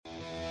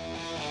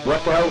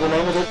What the hell's the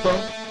name of this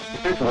thing?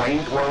 Is this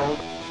Wayne's World?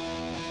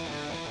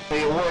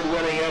 The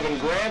award-winning Evan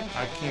Grant.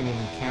 I can't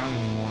even count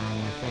anymore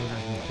on my fingers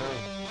and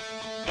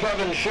toes.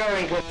 Kevin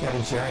Sherrington.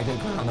 Kevin Sherrington,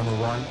 girl number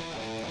one.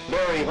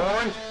 Barry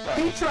Horn.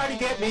 He tried to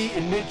get me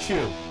in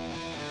mid-chew.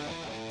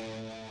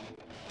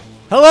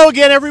 Hello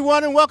again,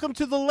 everyone, and welcome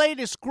to the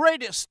latest,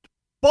 greatest,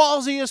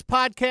 ballsiest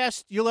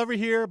podcast you'll ever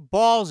hear,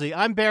 Ballzy.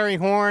 I'm Barry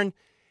Horn.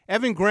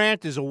 Evan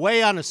Grant is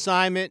away on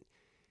assignment.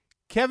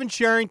 Kevin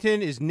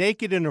Sherrington is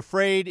naked and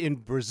afraid in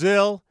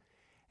Brazil.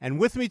 And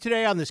with me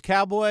today on this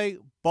Cowboy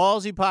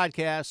Ballzy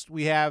podcast,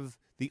 we have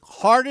the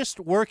hardest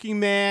working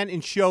man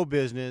in show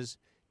business,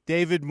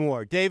 David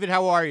Moore. David,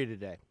 how are you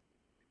today?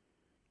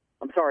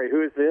 I'm sorry,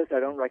 who is this? I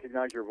don't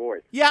recognize your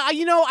voice. Yeah,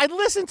 I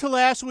listened to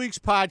last week's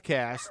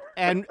podcast,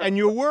 and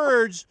your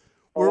words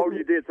were... Oh,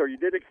 you did. So you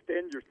did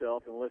extend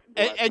yourself and listen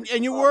to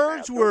and your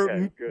words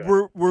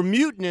were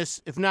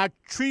mutinous, if not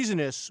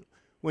treasonous,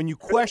 when you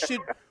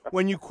questioned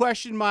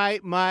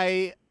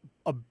my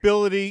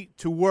ability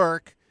to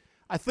work.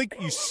 I think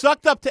you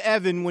sucked up to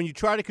Evan when you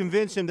tried to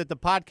convince him that the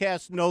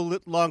podcast no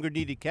longer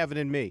needed Kevin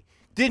and me.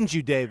 Didn't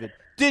you, David?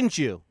 Didn't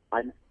you?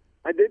 I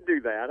did do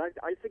that.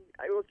 I think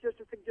it was just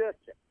a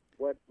suggestion.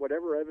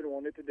 Whatever Evan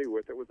wanted to do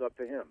with it was up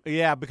to him.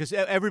 Yeah, because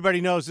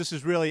everybody knows this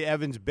is really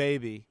Evan's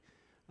baby.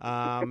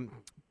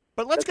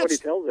 But let's That's what he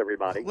tells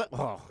everybody.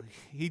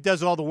 He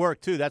does all the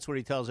work too. That's what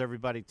he tells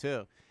everybody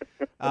too,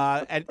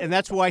 and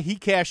that's why he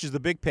cashes the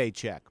big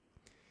paycheck.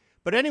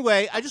 But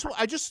anyway, I just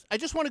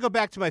want to go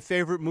back to my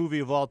favorite movie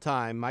of all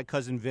time, My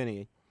Cousin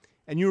Vinny.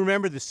 And you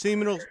remember the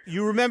seminal?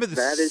 You remember the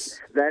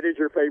that is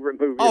your favorite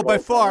movie? Oh, of by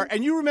all far. time?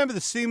 And you remember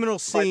the seminal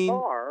scene? By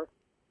far.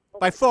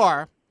 By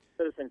far.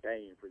 Citizen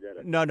Kane, forget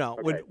it. No.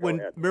 Okay,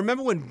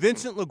 Remember when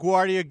Vincent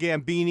LaGuardia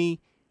Gambini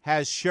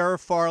has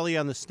Sheriff Farley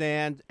on the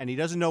stand, and he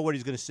doesn't know what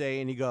he's going to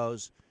say, and he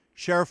goes,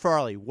 "Sheriff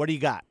Farley, what do you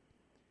got?"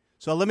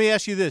 So let me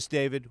ask you this,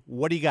 David.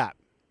 What do you got?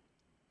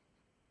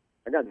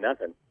 I got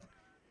nothing.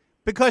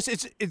 Because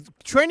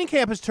training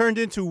camp has turned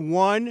into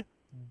one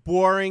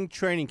boring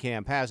training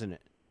camp, hasn't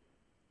it?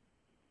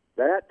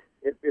 That,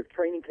 if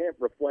training camp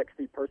reflects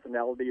the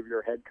personality of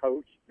your head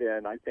coach,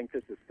 then I think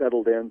this is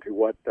settled into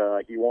what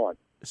he wants.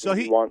 So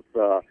he wants.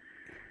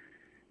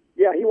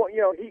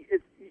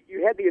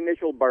 You had the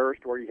initial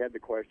burst where you had the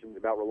questions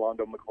about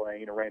Rolando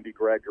McClain and Randy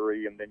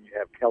Gregory, and then you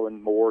have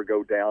Kellen Moore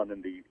go down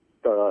in the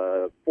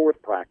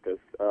fourth practice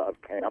of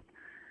camp.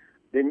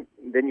 Then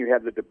you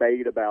have the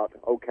debate about,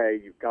 okay,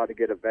 you've got to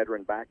get a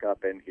veteran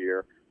backup in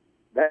here.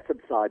 That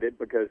subsided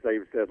because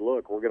they've said,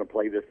 look, we're going to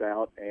play this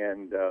out,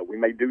 and we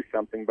may do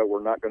something, but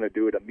we're not going to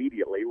do it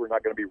immediately. We're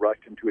not going to be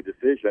rushed into a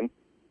decision.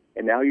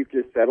 And now you've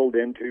just settled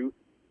into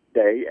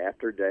day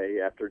after day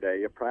after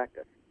day of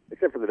practice,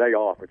 except for the day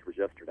off, which was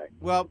yesterday.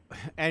 Well,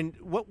 and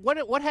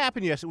what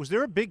happened yesterday? Was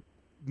there a big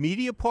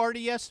media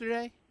party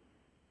yesterday?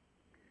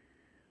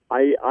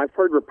 I've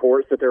heard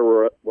reports that there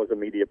was a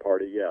media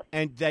party, yes.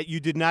 And that you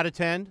did not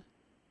attend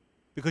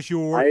because you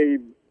were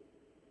working?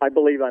 I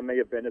believe I may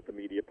have been at the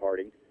media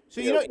party.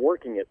 So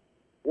working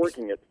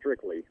it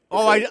strictly.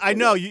 Oh, I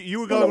know.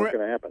 You were going. What's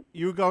going to happen?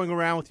 You were going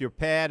around with your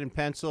pad and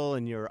pencil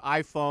and your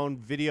iPhone,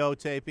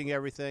 videotaping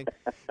everything.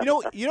 You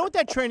know what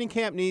that training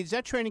camp needs?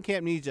 That training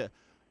camp needs a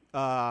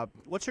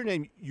what's her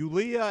name?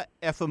 Yulia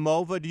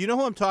Efimova. Do you know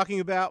who I'm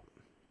talking about?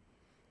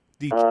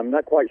 I'm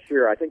not quite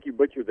sure. I think you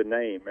butchered the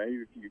name.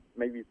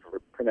 Maybe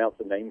pronounce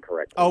the name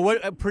correctly. Oh,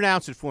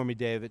 pronounce it for me,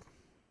 David.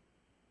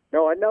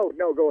 No, I know.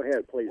 No, go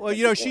ahead, please.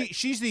 Well,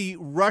 she's the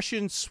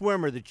Russian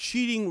swimmer, the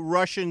cheating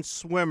Russian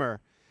swimmer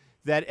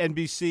that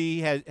NBC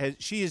has.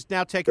 She is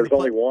now taking. There's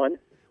only one.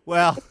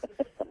 Well,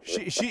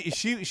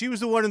 she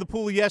was the one in the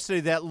pool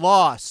yesterday that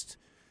lost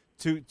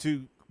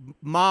to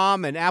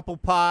Mom and apple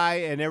pie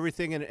and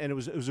everything, and it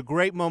was a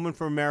great moment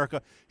for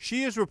America.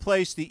 She has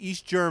replaced the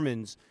East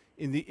Germans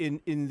in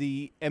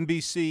the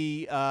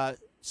NBC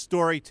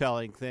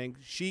storytelling thing.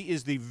 She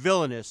is the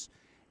villainous.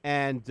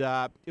 And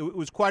it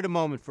was quite a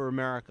moment for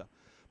America.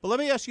 But let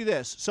me ask you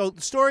this. So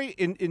the story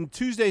in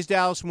Tuesday's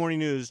Dallas Morning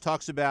News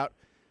talks about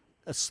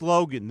a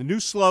slogan, the new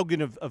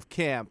slogan of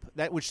camp,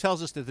 which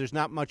tells us that there's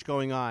not much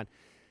going on.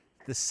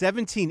 The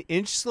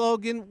 17-inch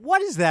slogan,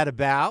 what is that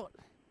about?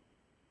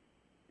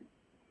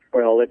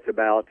 Well, it's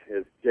about,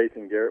 as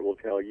Jason Garrett will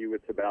tell you,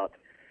 it's about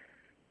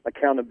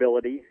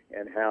accountability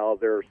and how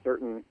there are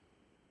certain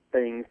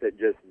things that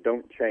just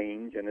don't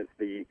change, and it's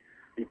the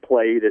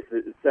play that's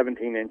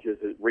 17 inches.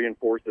 It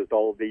reinforces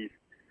all of these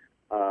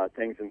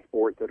things in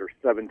sports that are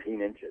 17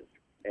 inches,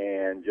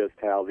 and just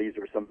how these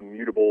are some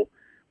immutable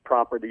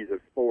properties of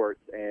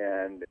sports.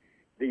 And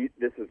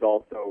this is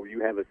also,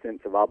 you have a sense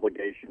of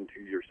obligation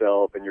to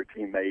yourself and your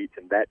teammates,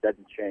 and that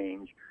doesn't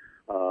change.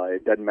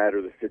 It doesn't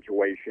matter the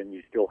situation.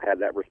 You still have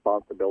that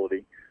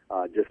responsibility,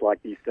 just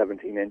like these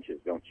 17 inches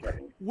don't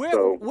change.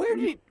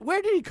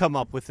 Where did he come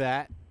up with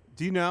that?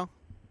 Do you know?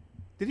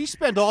 Did he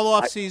spend all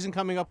off season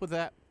coming up with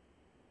that?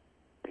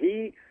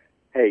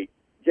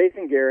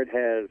 Jason Garrett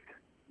has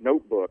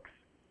notebooks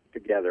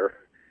together,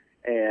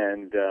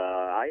 and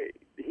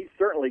he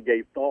certainly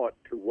gave thought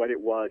to what it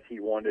was he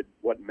wanted,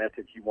 what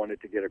message he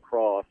wanted to get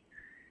across.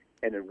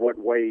 and in what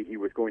way he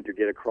was going to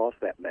get across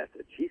that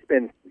message. He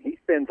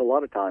spends a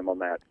lot of time on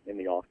that in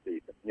the off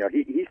season.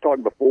 He's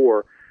talked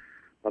before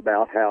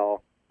about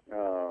how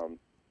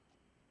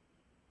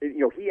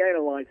he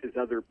analyzes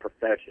other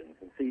professions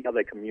and see how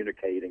they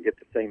communicate and get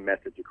the same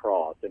message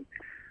across. And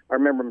I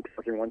remember him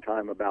talking one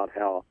time about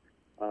how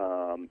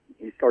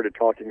he started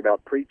talking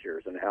about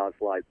preachers and how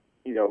it's like,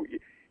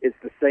 it's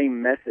the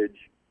same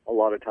message a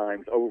lot of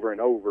times over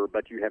and over,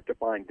 but you have to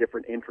find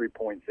different entry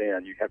points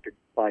in. You have to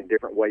find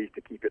different ways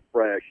to keep it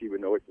fresh,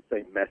 even though it's the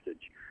same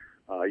message.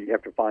 You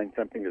have to find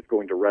something that's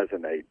going to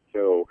resonate.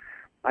 So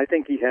I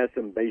think he has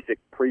some basic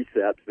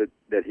precepts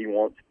that he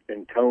wants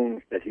and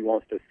tones that he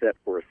wants to set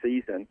for a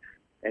season,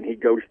 and he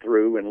goes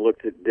through and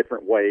looks at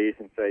different ways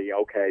and say,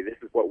 okay, this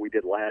is what we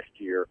did last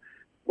year.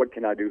 What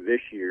can I do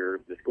this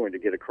year that's going to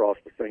get across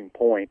the same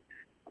point,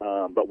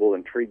 but will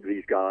intrigue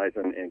these guys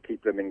and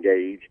keep them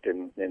engaged,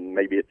 and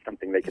maybe it's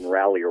something they can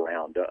rally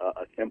around.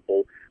 A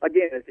simple,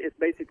 again, it's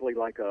basically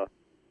like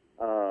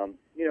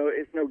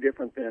it's no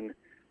different than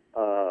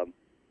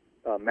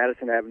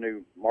Madison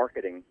Avenue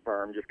marketing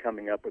firm just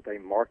coming up with a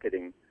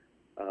marketing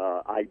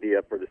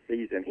idea for the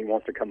season. He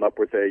wants to come up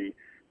with a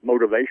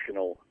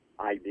motivational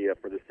idea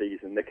for the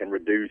season that can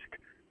reduce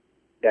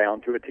down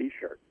to a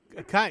T-shirt.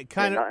 Kind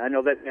of. I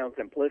know that sounds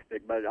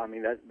simplistic, but I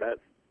mean that's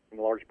in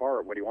large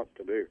part what he wants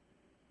to do.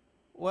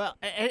 Well,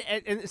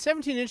 and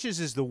 17 inches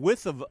is the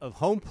width of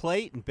home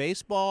plate in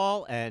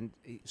baseball, and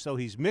so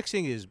he's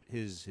mixing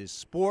his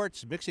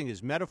sports, mixing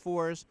his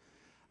metaphors.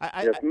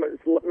 Yes,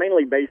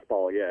 mainly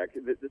baseball, yeah.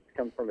 This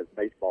comes from his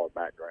baseball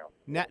background.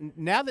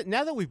 Now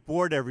that we've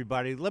bored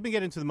everybody, let me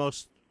get into the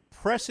most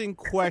pressing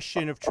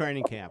question of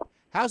training camp.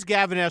 How's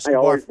Gavin Escobar?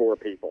 I always bore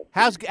people.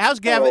 How's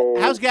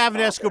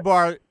Gavin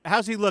Escobar?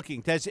 How's he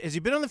looking? Has he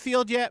been on the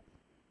field yet?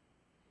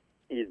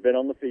 He's been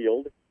on the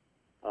field.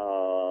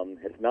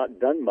 Has not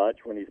done much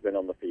when he's been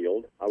on the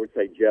field. I would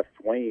say Jeff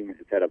Swain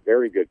has had a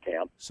very good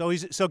camp.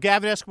 So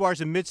Gavin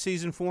Escobar's in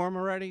mid-season form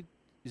already?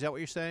 Is that what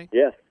you're saying?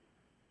 Yes,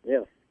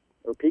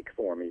 or peak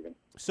form even.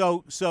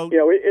 So it's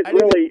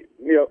really,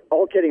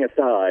 all kidding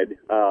aside,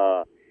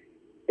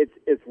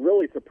 it's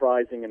really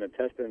surprising and a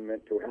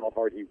testament to how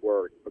hard he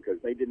worked,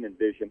 because they didn't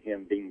envision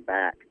him being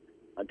back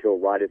until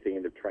right at the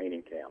end of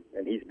training camp,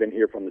 and he's been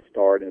here from the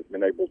start and has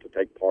been able to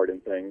take part in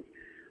things.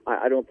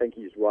 I don't think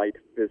he's right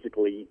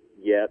physically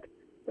yet,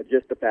 but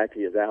just the fact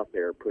he is out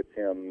there puts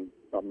him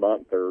a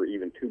month or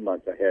even 2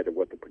 months ahead of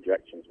what the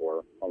projections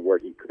were on where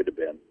he could have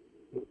been.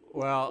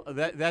 Well,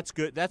 that's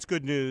good. That's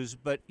good news.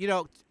 But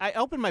I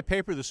opened my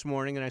paper this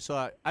morning and I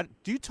saw.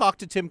 Do you talk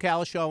to Tim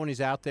Calishaw when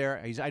he's out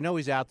there? I know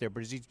he's out there,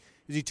 but is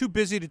he too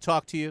busy to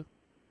talk to you?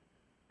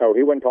 Oh,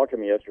 he wouldn't talk to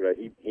me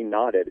yesterday. He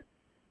nodded.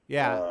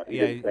 Yeah, he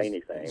didn't say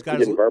anything. He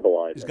didn't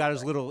verbalize. He's got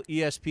his little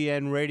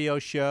ESPN radio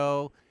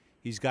show.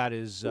 He's got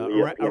his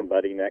ESPN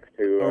buddy next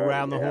to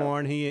around the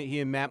horn. He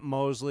and Matt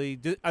Mosley.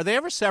 Are they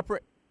ever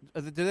separate?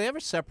 Do they ever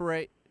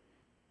separate?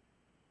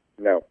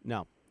 No.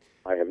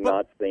 I have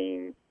not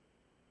seen.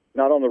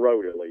 Not on the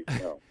road, at least.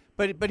 No.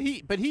 But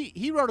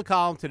he wrote a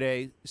column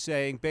today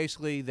saying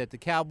basically that the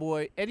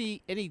Cowboy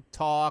any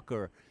talk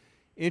or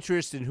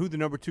interest in who the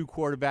number 2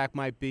 quarterback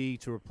might be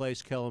to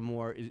replace Kellen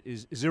Moore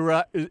is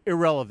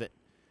irrelevant.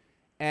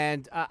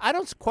 And I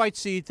don't quite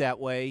see it that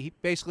way.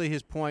 Basically,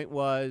 his point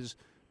was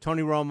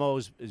Tony Romo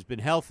has been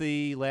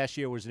healthy. Last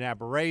year was an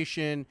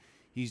aberration.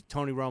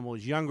 Tony Romo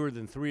is younger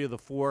than 3 of the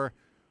 4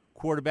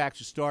 quarterbacks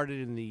who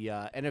started in the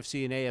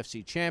NFC and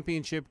AFC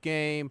championship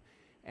game.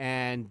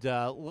 And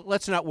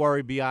let's not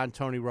worry beyond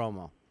Tony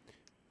Romo.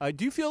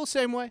 Do you feel the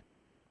same way?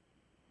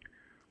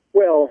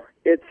 Well,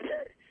 it's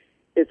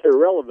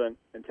irrelevant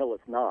until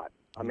it's not.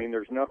 I mean,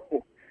 there's no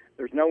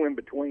in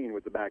between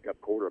with the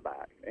backup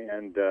quarterback,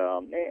 and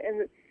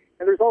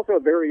there's also a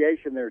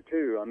variation there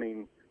too. I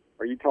mean,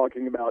 are you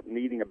talking about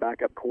needing a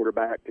backup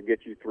quarterback to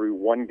get you through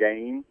one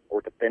game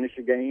or to finish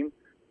a game?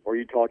 Or are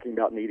you talking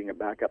about needing a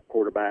backup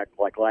quarterback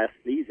like last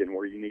season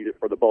where you need it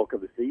for the bulk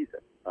of the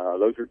season?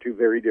 Those are two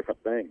very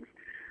different things.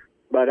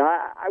 But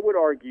I would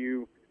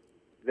argue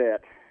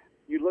that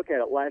you look at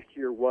it, last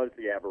year was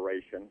the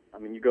aberration. I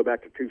mean, you go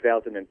back to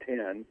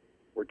 2010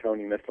 where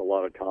Tony missed a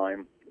lot of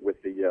time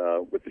with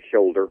the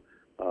shoulder,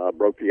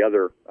 broke the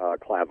other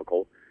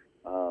clavicle.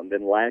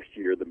 Then last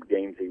year, the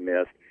games he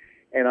missed.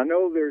 And I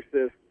know there's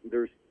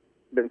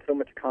been so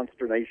much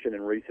consternation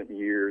in recent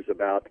years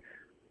about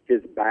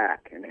his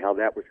back and how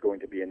that was going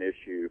to be an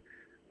issue.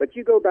 But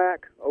you go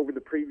back over the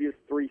previous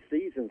 3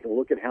 seasons and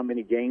look at how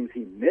many games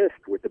he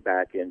missed with the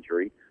back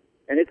injury,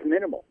 and it's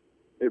minimal.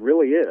 It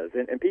really is.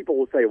 And people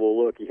will say,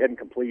 well, look, he hadn't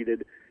played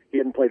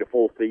a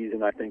full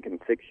season, I think, in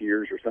 6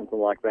 years or something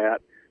like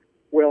that.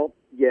 Well,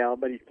 yeah,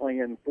 but he's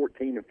playing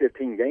 14 and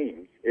 15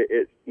 games.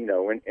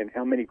 And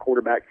how many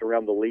quarterbacks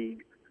around the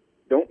league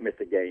don't miss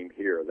a game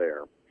here or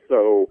there?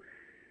 So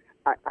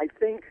I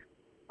think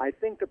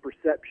the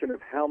perception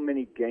of how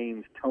many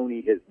games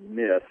Tony has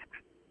missed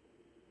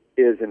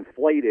is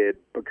inflated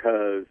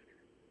because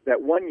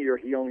that one year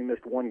he only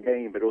missed 1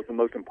 game, but it was the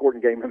most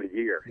important game of the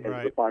year. It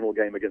was the final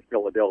game against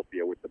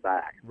Philadelphia with the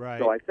back. Right.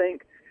 So I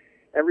think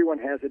everyone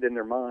has it in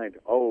their mind,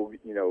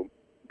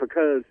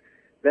 because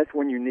that's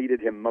when you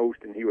needed him most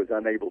and he was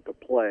unable to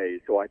play.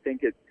 So I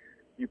think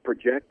you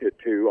project it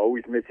to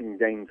always missing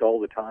games all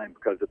the time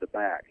because of the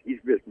back. He's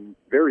missed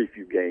very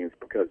few games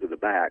because of the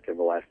back in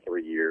the last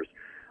 3 years.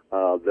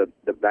 The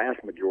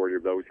vast majority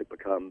of those have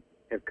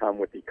come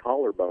with the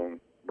collarbone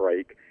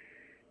break.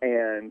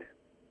 And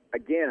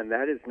again,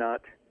 that is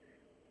not,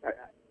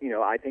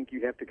 I think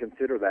you have to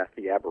consider that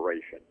the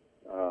aberration.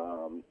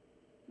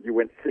 You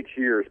went 6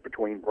 years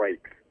between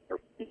breaks,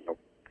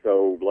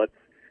 so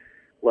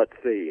let's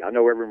see. I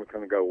know everyone's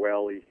going to go,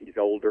 well, he's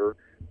older.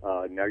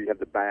 Now you have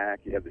the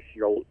back, you have the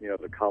shoulder,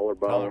 the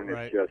collarbone.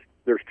 Right. It's just,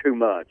 there's too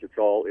much. It's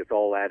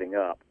all adding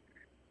up.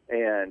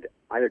 And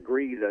I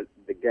agree that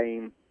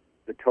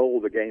the toll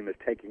the game is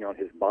taking on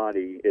his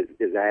body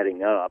is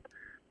adding up.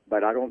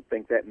 But I don't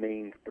think that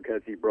means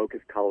because he broke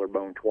his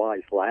collarbone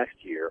twice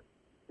last year.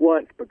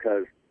 Once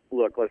because,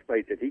 look, let's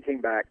face it, he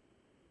came back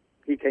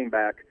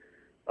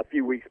a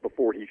few weeks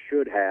before he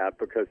should have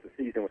because the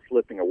season was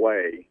slipping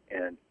away,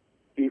 and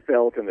he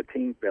felt and the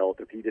team felt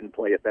if he didn't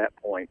play at that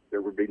point,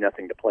 there would be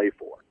nothing to play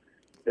for.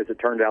 As it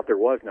turned out, there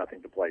was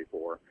nothing to play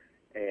for,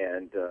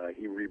 and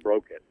he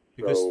rebroke it.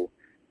 Because so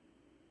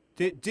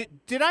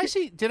did I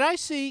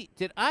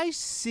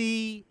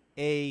see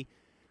a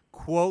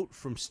quote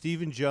from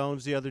Stephen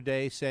Jones the other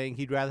day saying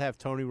he'd rather have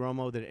Tony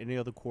Romo than any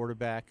other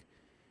quarterback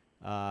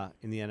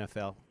in the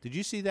NFL? Did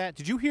you see that?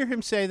 Did you hear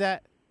him say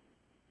that?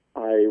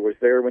 I was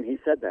there when he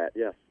said that,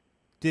 yes.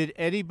 Did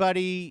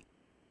anybody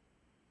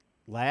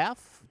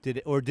laugh?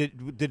 Did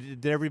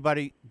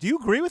everybody? Do you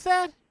agree with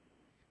that?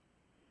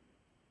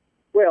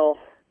 Well,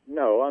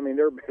 no. I mean,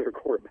 there are better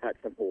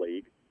quarterbacks in the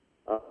league.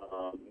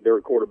 There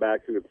are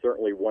quarterbacks who have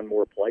certainly won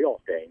more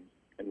playoff games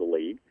in the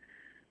league.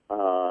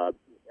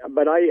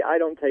 But I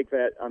don't take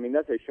that. I mean,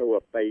 that's a show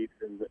of faith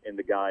in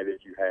the guy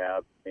that you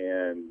have,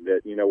 and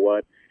that, you know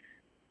what,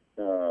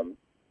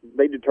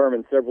 they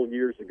determined several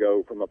years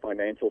ago from a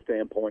financial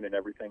standpoint and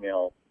everything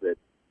else that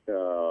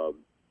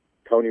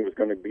Tony was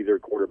going to be their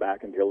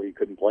quarterback until he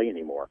couldn't play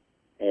anymore.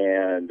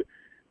 And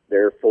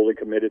they're fully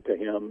committed to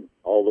him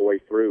all the way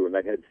through, and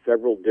they had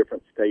several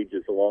different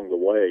stages along the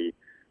way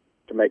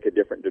to make a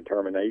different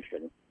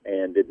determination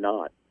and did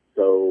not.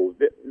 So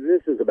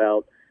this is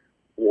about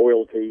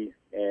loyalty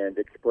and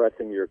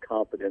expressing your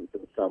confidence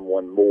in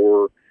someone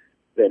more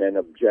than an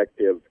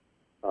objective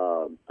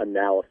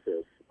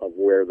analysis of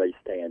where they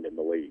stand in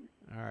the league.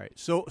 All right.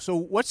 So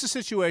what's the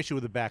situation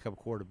with the backup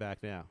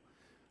quarterback now?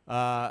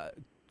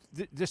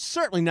 They're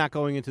certainly not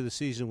going into the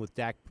season with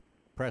Dak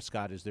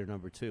Prescott as their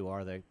number 2,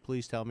 are they?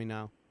 Please tell me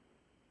now.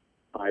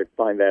 I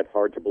find that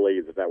hard to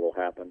believe that will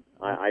happen.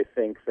 I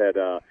think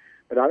that,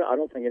 but I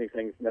don't think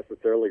anything's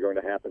necessarily going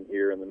to happen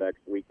here in the next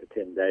week to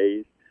 10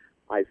 days.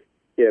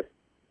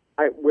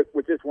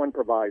 With this one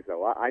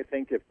proviso, I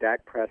think if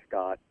Dak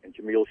Prescott and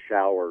Jameill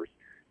Showers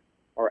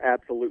are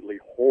absolutely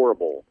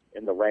horrible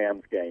in the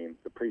Rams game,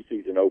 the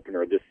preseason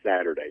opener this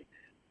Saturday,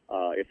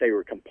 if they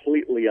were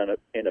completely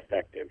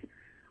ineffective,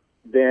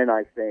 then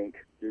I think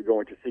you're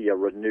going to see a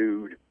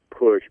renewed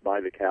push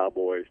by the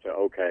Cowboys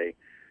to,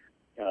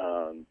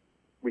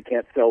 we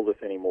can't sell this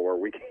anymore.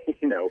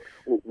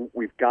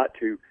 We've got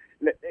to,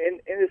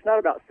 and it's not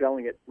about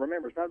selling it.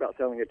 Remember, it's not about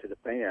selling it to the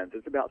fans.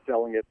 It's about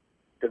selling it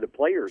to the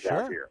players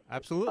out here.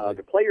 Absolutely.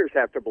 The players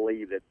have to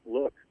believe that,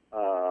 look,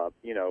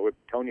 if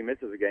Tony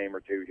misses a game or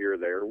two here or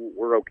there,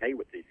 we're okay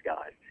with these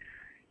guys.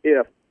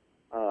 If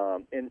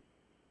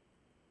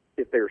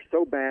they're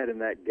so bad in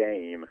that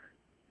game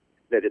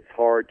that it's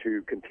hard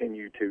to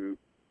continue to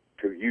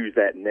use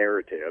that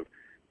narrative,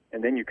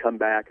 and then you come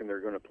back and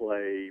they're going to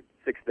play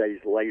 6 days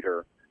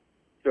later,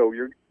 so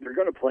they're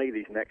going to play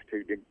these next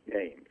 2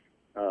 games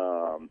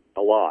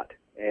a lot,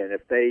 and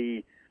if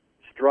they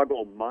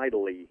struggle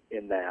mightily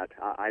in that,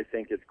 I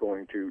think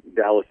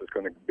Dallas is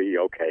going to be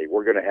okay.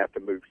 We're going to have to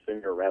move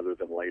sooner rather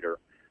than later.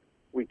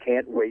 We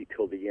can't wait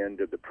till the end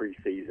of the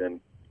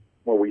preseason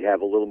when we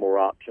have a little more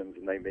options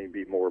and they may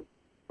be more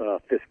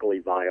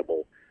fiscally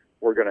viable.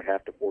 We're going to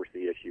have to force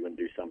the issue and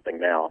do something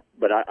now.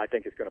 But I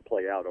think it's going to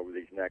play out over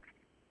these next,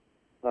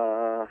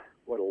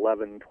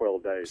 11,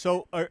 12 days.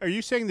 So are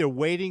you saying they're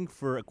waiting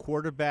for a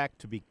quarterback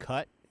to be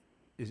cut?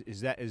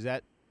 Is that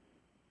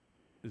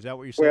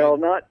what you're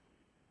saying?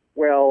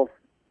 Well,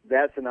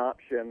 that's an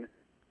option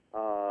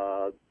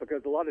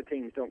because a lot of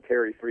teams don't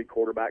carry 3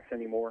 quarterbacks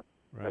anymore.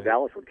 Right. Now,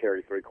 Dallas would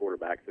carry 3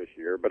 quarterbacks this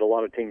year, but a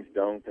lot of teams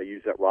don't. They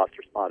use that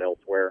roster spot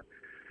elsewhere.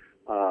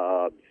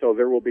 So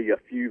there will be a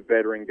few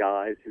veteran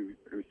guys who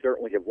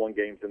certainly have won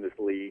games in this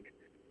league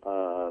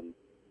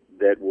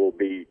that will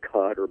be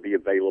cut or be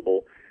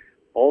available.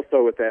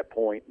 Also, at that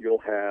point, you'll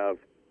have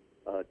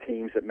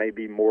teams that may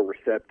be more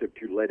receptive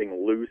to letting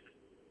loose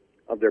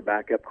of their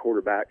backup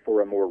quarterback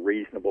for a more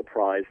reasonable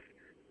price.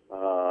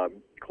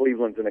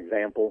 Cleveland's an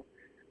example.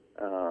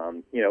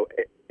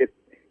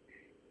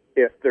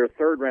 If their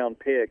third-round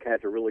pick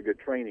has a really good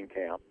training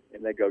camp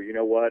and they go, you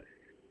know what,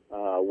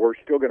 we're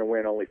still going to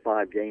win only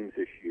 5 games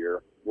this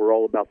year. We're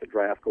all about the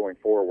draft going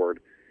forward.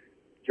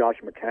 Josh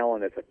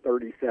McCown is a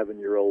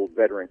 37-year-old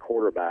veteran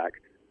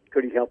quarterback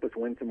Could he help us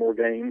win some more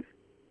games?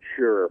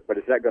 Sure. But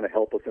is that going to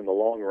help us in the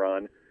long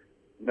run?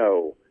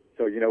 No.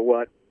 So you know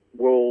what?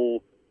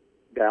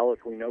 Dallas,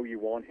 we know you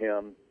want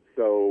him,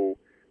 so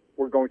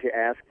we're going to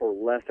ask for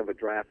less of a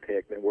draft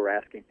pick than we're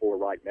asking for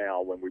right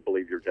now when we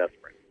believe you're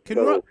desperate.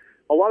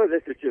 A lot of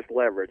this is just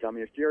leverage. I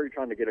mean, it's Jerry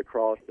trying to get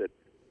across that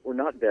we're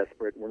not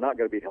desperate. We're not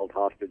going to be held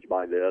hostage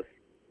by this.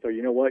 So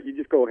you know what? You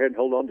just go ahead and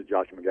hold on to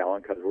Josh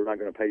McGowan because we're not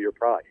going to pay your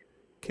price.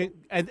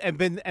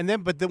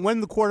 But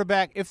when the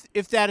quarterback,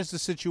 if that is the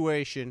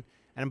situation,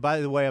 and by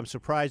the way, I'm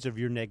surprised of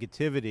your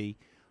negativity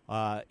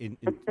in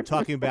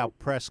talking about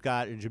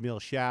Prescott and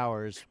Jameill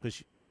Showers,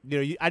 because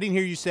I didn't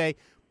hear you say,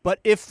 but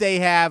if they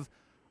have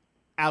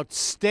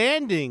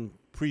outstanding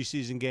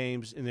preseason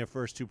games in their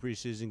first 2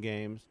 preseason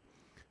games,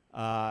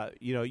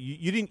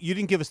 you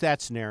didn't give us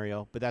that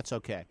scenario, but that's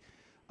okay.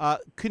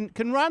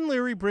 Can Ron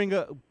Leary bring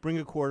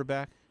a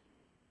quarterback?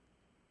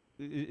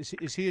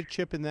 Is he a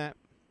chip in that?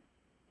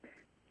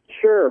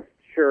 Sure.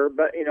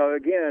 But,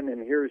 again,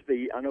 and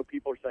I know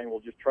people are saying, well,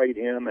 just trade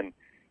him and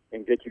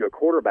get you a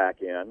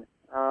quarterback in.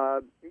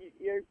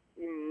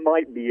 You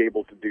might be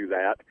able to do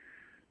that.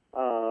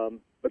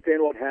 But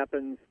then what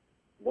happens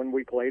 1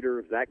 week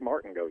later, Zach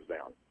Martin goes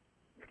down,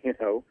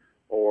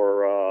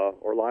 or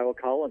Lyle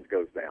Collins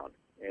goes down.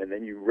 And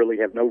then you really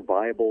have no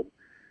viable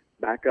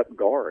backup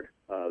guard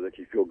that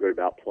you feel good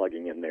about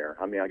plugging in there.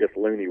 I mean, I guess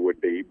Looney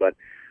would be, but,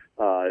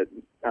 I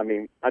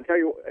tell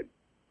you,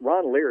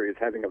 Ron Leary is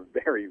having a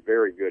very,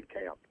 very good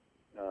camp.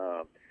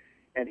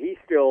 And he's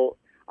still,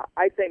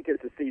 I think as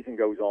the season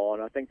goes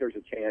on, I think there's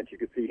a chance you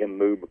could see him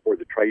move before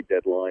the trade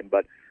deadline.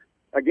 But,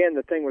 again,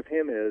 the thing with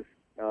him is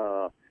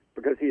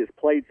because he has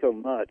played so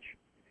much,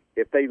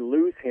 if they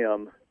lose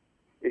him,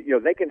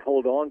 they can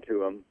hold on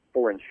to him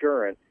for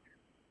insurance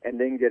and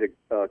then get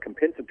a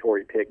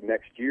compensatory pick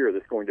next year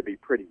that's going to be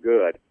pretty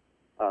good.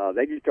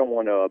 They just don't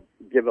want to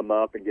give him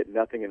up and get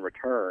nothing in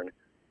return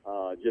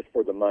just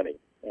for the money.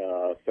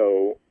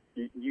 So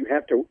you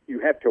have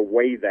to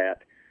weigh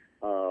that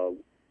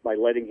by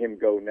letting him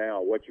go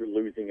now, what you're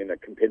losing in a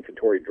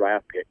compensatory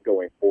draft pick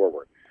going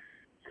forward.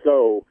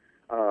 So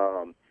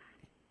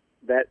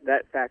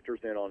that factors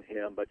in on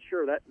him, but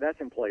sure, that's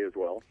in play as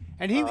well.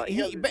 And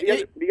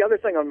the other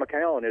thing on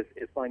McCown is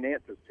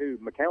finances too.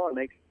 McCown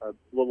makes a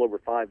little over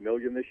 $5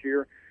 million this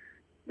year.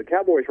 The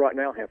Cowboys right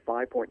now have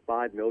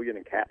 $5.5 million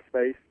in cap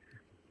space.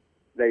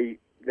 They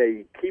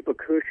keep a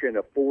cushion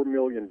of $4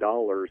 million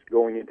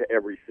going into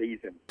every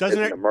season as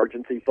an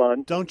emergency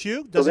fund. Don't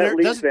you?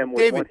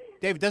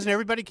 David, doesn't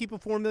everybody keep a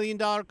 $4 million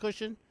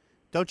cushion?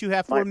 Don't you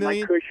have $4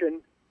 million?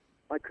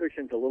 My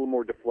cushion's a little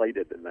more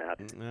deflated than that.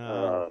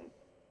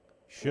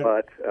 Should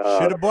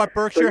have bought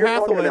Berkshire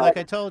Hathaway, like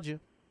I told you.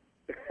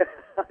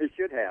 I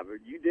should have.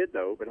 You did,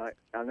 though, but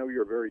I know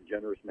you're a very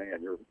generous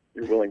man. You're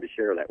willing to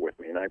share that with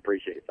me, and I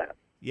appreciate that.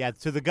 Yeah,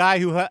 to the guy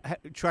who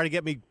tried to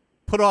get me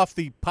put off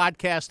the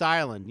podcast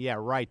island. Yeah,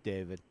 right,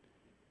 David.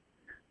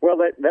 Well,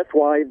 that's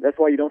why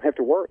you don't have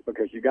to work,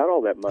 because you got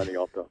all that money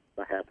off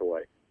the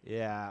Hathaway.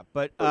 Yeah,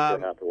 but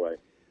Hathaway.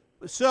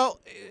 So,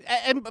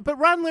 but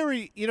Ron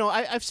Leary,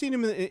 I've seen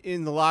him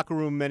in the locker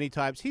room many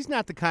times. He's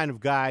not the kind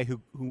of guy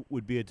who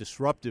would be a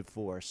disruptive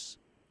force.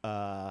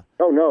 Oh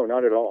no,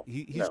 not at all.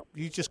 He's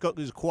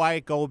a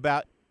quiet, go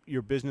about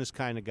your business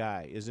kind of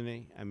guy, isn't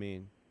he? I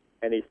mean,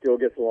 and he still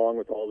gets along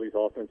with all these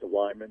offensive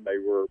linemen. They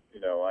were,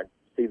 I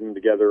see them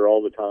together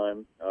all the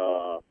time.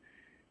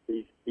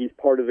 He's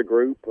part of the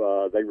group.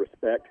 They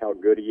respect how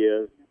good he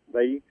is.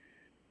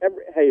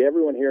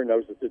 Everyone here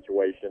knows the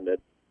situation that,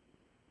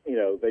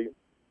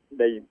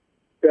 they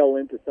fell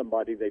into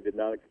somebody they did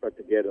not expect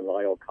to get in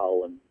Lyle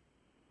Collins.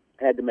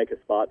 Had to make a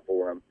spot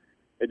for him.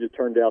 It just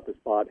turned out the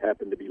spot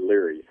happened to be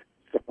Leary's.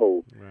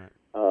 So, right.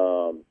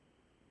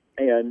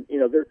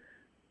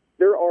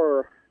 There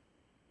are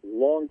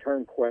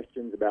long-term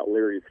questions about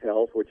Leary's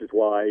health, which is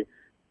why,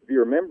 if you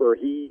remember,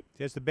 the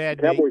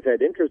Cowboys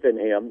had interest in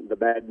him, the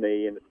bad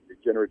knee and the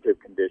degenerative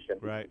condition.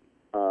 Right.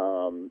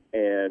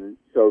 And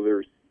so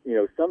there's,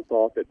 some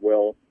thought that,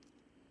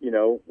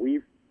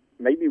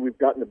 maybe we've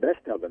gotten the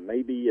best of him.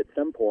 Maybe at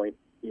some point,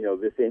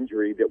 this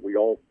injury that we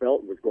all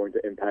felt was going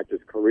to impact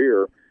his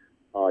career,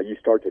 you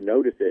start to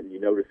notice it, and you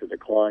notice a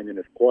decline in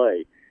his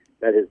play.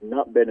 That has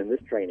not been in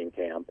this training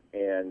camp.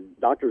 And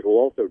doctors will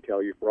also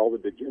tell you, for all the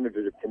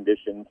degenerative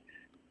conditions,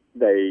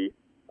 they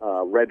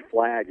red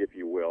flag, if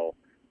you will.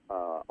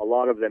 A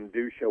lot of them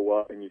do show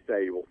up, and you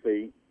say, well,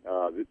 see,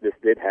 this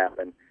did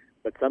happen.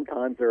 But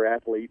sometimes there are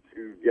athletes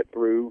who get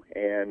through,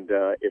 and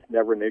it's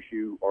never an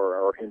issue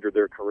or hinder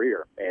their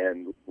career.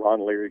 And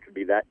Ron Leary could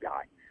be that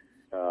guy.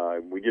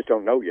 We just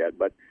don't know yet.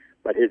 But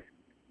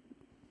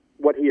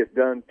what he has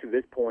done to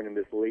this point in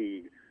this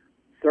league,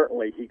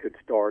 certainly he could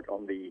start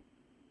on the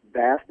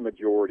vast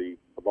majority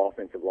of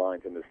offensive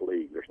lines in this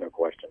league. There's no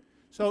question.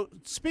 So,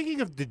 speaking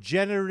of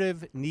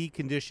degenerative knee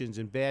conditions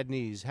and bad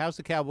knees, how's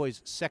the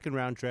Cowboys'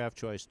 second-round draft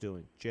choice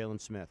doing, Jalen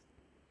Smith?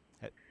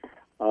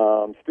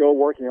 Still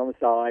working on the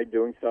side,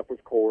 doing stuff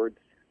with cords.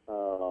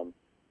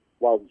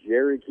 while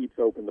Jerry keeps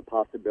open the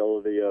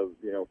possibility of,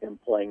 him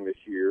playing this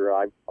year,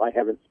 I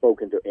haven't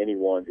spoken to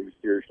anyone who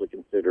seriously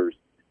considers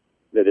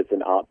that it's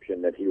an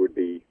option that he would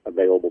be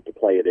available to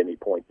play at any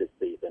point this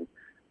season.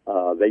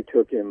 They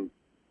took him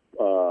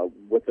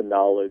with the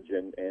knowledge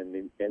and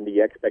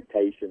the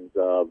expectations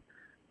of,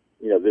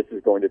 this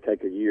is going to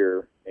take a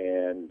year,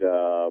 and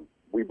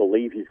we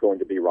believe he's going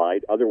to be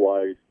right.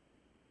 Otherwise,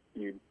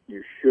 you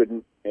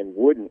shouldn't and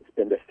wouldn't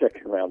spend a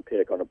second-round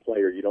pick on a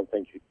player you don't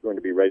think he's going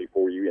to be ready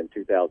for you in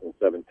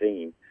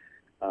 2017.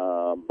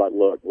 But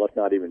look, let's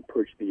not even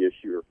push the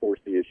issue or force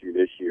the issue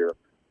this year.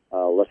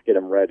 Let's get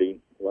him ready.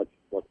 Let's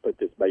put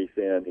this base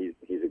in.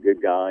 He's a good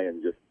guy,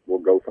 and we'll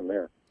go from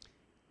there.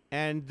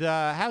 And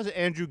how's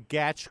Andrew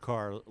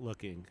Gatchkar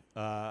looking?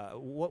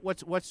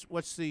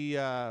 What's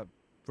the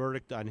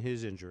verdict on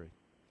his injury?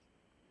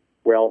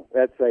 Well,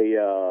 that's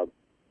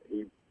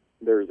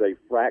there's a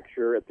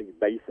fracture at the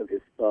base of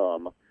his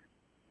thumb.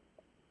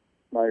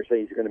 My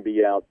understanding he's going to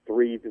be out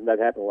 3. That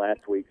happened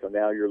last week, so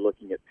now you're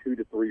looking at 2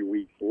 to 3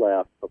 weeks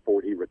left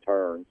before he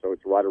returns. So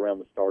it's right around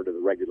the start of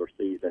the regular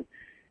season,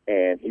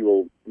 and he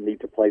will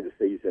need to play the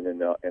season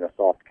in a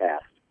soft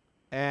cast.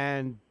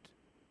 And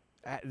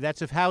how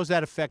does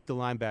that affect the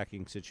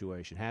linebacking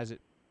situation? Has it,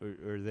 or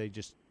are they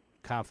just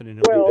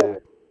confident he'll be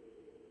back?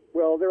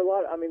 Well, there are a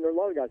lot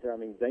of guys there.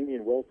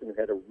 Damian Wilson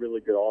had a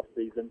really good off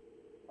season.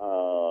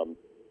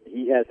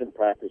 He hasn't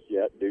practiced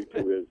yet due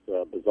to his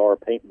bizarre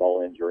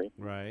paintball injury.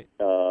 Right.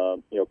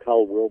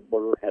 Kyle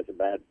Wilbur has a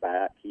bad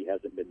back. He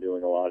hasn't been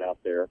doing a lot out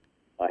there.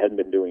 Hasn't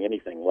been doing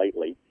anything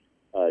lately.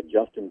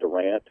 Justin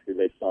Durant, who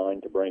they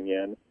signed to bring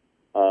in,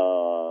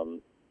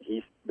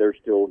 they're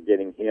still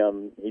getting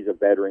him. He's a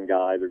veteran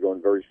guy. They're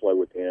going very slow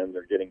with him.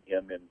 They're getting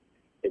him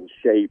in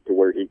shape to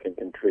where he can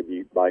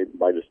contribute by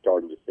the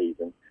start of the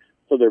season.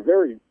 So they're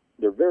very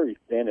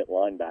thin at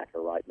linebacker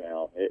right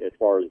now as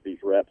far as these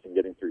reps and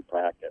getting through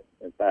practice.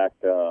 In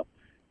fact, an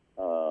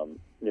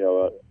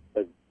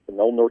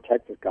old North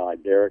Texas guy,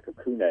 Derek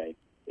Akune,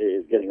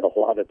 is getting a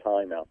lot of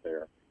time out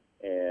there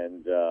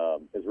and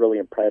has really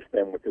impressed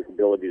them with his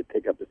ability to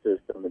pick up the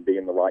system and be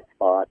in the right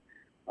spot.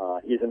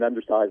 He's an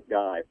undersized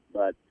guy,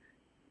 but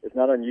it's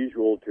not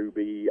unusual to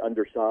be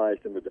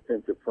undersized in the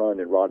defensive front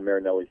in Rod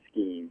Marinelli's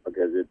scheme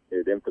because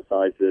it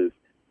emphasizes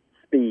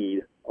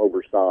speed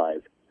over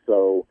size.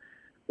 So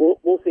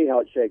we'll see how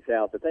it shakes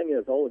out. The thing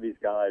is, all of these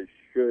guys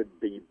should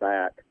be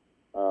back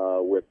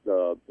with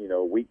a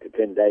week to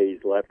 10 days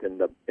left in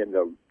the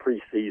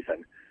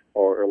preseason,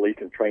 or at least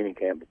in training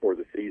camp before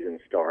the season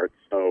starts.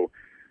 So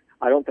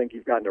I don't think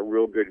you've gotten a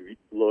real good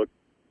look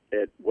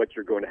at what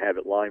you're going to have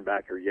at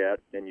linebacker yet,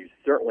 and you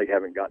certainly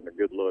haven't gotten a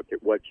good look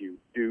at what you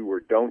do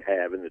or don't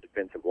have in the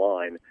defensive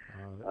line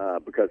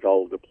because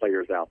all of the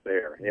players out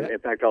there. In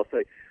fact, I'll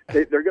say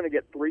they're going to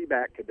get 3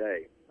 back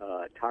today: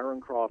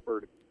 Tyron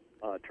Crawford,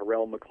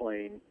 Terrell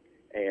McClain,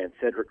 and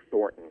Cedric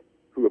Thornton,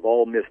 who have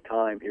all missed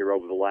time here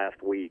over the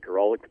last week, are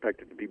all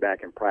expected to be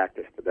back in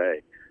practice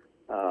today.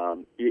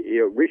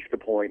 It reached the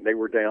point they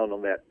were down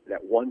on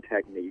that one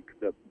technique,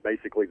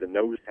 basically the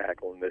nose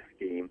tackle in this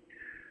scheme.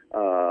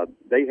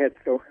 They had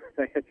so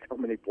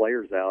many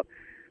players out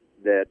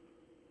that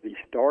the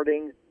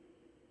starting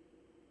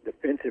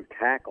defensive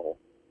tackle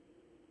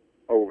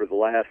over the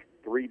last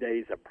 3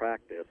 days of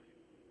practice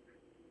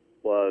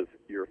was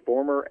your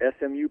former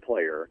SMU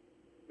player,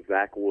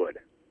 Zach Wood.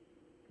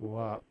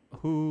 Wow.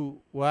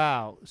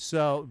 Wow.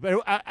 So,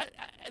 but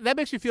that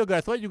makes me feel good.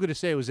 I thought you were going to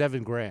say it was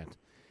Evan Grant,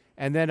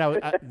 and then I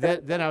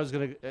was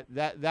going to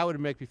that would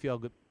make me feel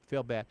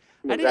bad.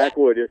 Zach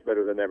Wood is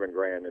better than Evan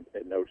Grant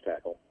at nose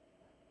tackle.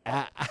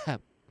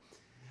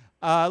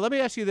 Let me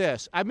ask you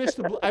this: I missed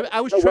the.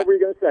 I was. What were you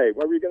going to say?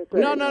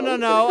 No. No.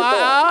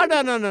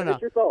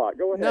 Finish your thought.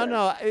 Go ahead.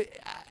 No.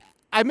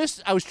 I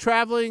was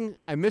traveling.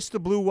 I missed the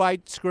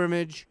blue-white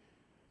scrimmage.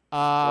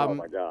 Oh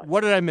my God!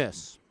 What did I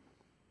miss?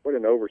 What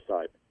an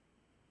oversight!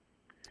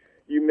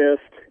 You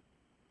missed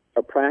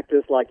a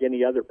practice like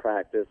any other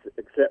practice,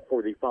 except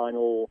for the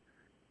final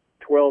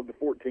 12 to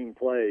 14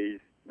 plays.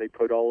 They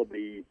put all of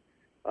the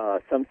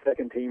some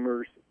second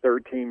teamers,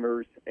 third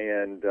teamers,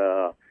 and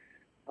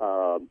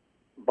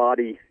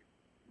body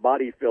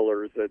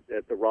fillers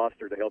at the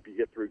roster to help you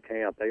get through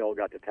camp. They all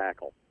got to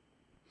tackle,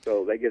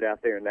 so they get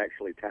out there and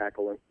actually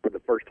tackle for the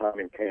first time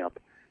in camp.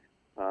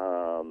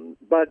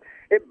 But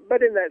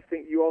in that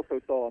thing, you also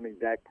saw,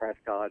 Dak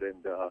Prescott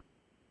and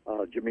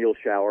Jameill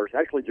Showers.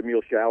 Actually,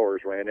 Jameill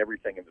Showers ran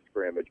everything in the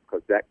scrimmage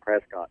because Dak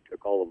Prescott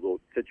took all of the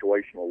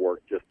situational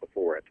work just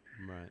before it.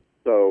 Right.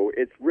 So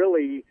it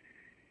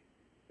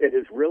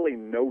is really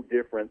no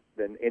different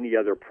than any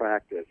other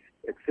practice,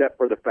 except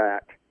for the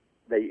fact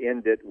they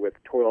end it with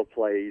 12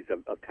 plays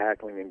of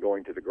tackling and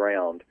going to the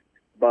ground.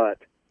 But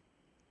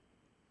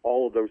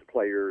all of those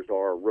players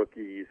are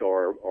rookies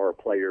or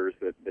players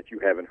that you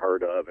haven't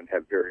heard of and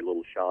have very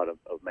little shot of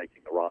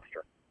making the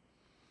roster.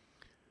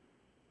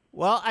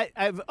 Well,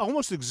 I've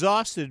almost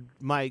exhausted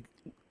my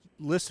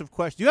list of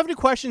questions. Do you have any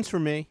questions for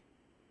me?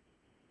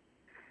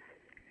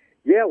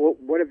 Yeah, well,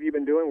 what have you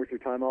been doing with your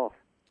time off?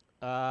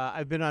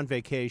 I've been on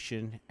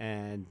vacation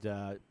and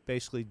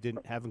basically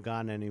haven't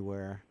gone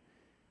anywhere.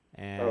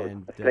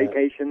 And a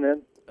staycation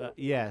then?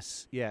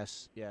 Yes.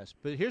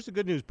 But here's the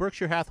good news: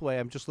 Berkshire Hathaway,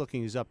 I'm just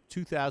looking, is up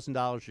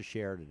 $2,000 a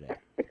share today.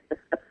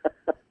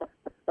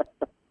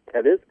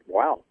 That is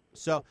wow.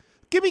 So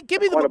give me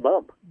quite a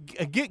bump.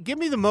 Give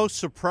me the most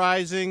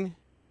surprising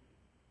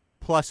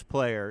plus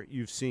player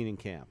you've seen in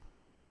camp.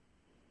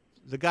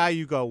 The guy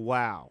you go,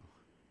 wow.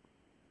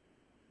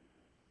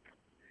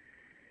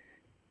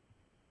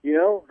 You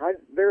know,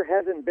 there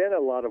hasn't been a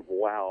lot of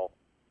wow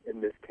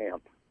in this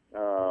camp.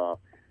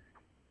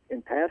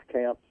 In past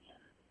camps,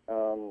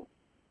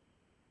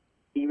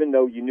 even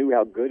though you knew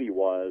how good he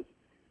was,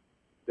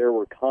 there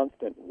were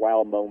constant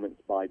wow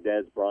moments by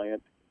Dez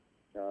Bryant.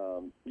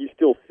 You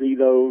still see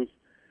those,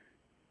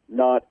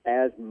 not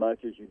as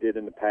much as you did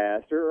in the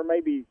past, or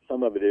maybe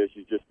some of it is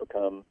you just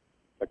become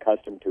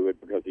accustomed to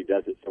it because he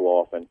does it so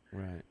often.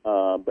 Right.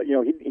 But, you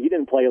know, he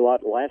didn't play a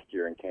lot last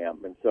year in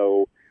camp, and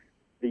so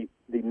the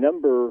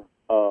number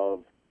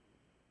of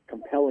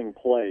compelling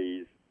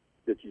plays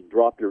that you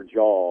drop your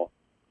jaw,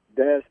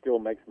 Dez still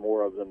makes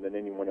more of them than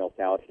anyone else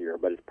out here,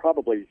 but it's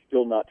probably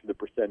still not to the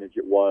percentage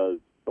it was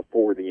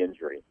before the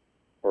injury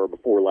or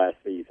before last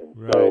season.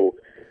 Right. So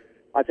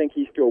I think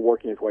he's still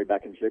working his way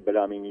back in shape, but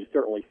I mean, you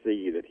certainly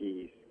see that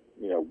he's,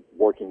 you know,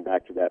 working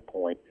back to that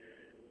point.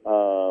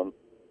 You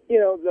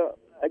know,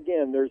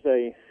 there's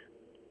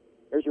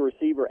a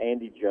receiver,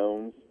 Andy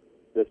Jones,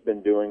 that's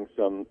been doing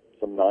some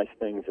nice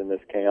things in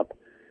this camp.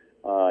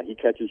 He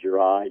catches your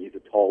eye. He's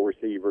a tall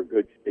receiver,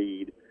 good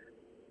speed.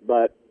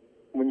 But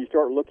when you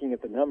start looking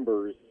at the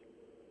numbers,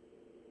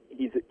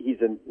 he's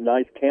a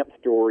nice camp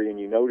story, and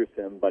you notice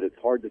him, but it's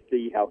hard to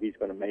see how he's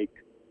going to make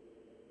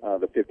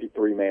the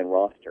 53-man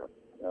roster.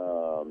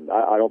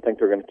 I don't think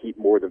they're going to keep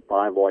more than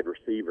 5 wide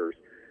receivers.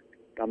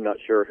 I'm not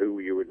sure who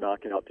you would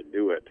knock out to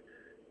do it.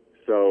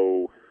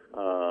 So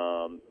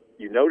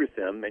you notice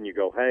him, and you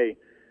go, hey,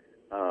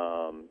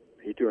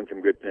 he's doing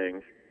some good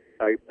things.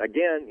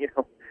 Again, you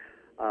know,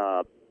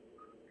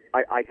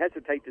 I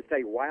hesitate to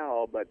say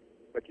wow, but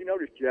you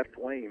notice Jeff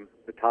Twain,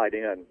 the tight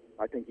end.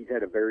 I think he's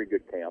had a very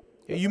good camp.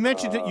 You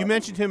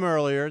mentioned him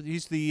earlier.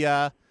 He's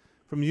the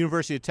from the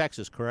University of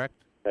Texas, correct?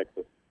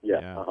 Texas, yeah.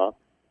 Yeah.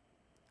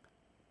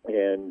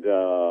 And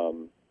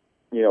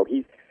you know,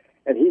 he's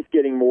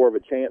getting more of a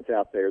chance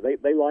out there.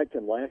 They liked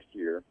him last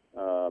year,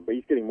 but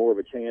he's getting more of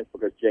a chance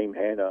because James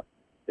Hanna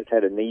has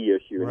had a knee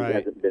issue and Right. he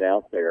hasn't been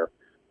out there.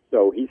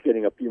 So he's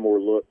getting a few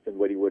more looks than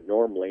what he would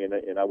normally,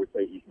 and I would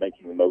say he's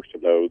making the most of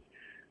those.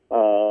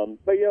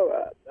 But you know,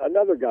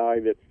 another guy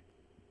that's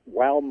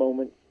wow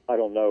moments, I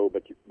don't know,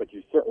 but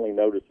you certainly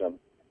notice him,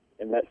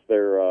 and that's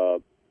their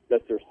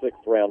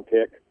 6th round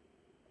pick,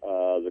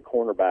 the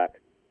cornerback,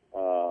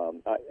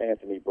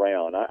 Anthony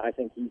Brown. I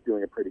think he's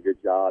doing a pretty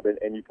good job,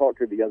 and you talk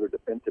to the other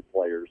defensive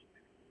players,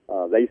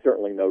 they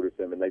certainly notice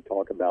him, and they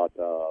talk about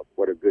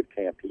what a good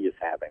camp he is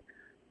having.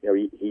 You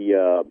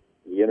know,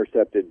 he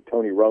intercepted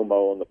Tony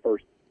Romo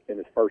in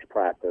his first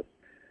practice.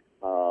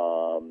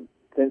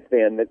 Since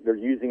then, they're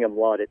using him a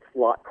lot at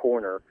slot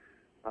corner,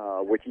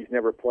 which he's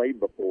never played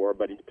before,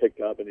 but he's picked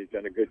up and he's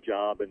done a good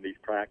job in these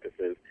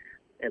practices.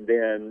 And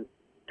then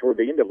toward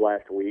the end of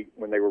last week,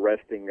 when they were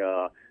resting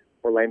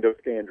Orlando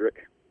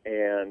Scandrick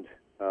and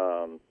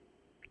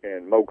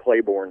Mo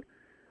Claiborne,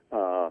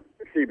 not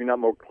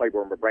Mo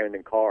Claiborne, but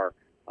Brandon Carr,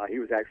 he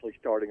was actually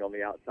starting on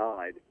the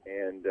outside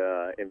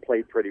and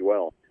played pretty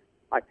well.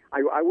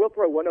 I will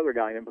throw one other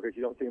guy in because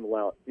you don't see him a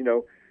lot. You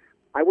know,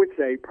 I would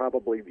say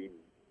probably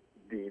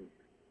the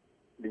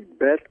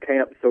best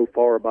camp so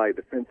far by a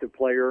defensive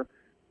player,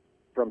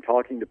 from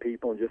talking to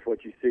people and just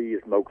what you see,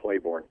 is Mo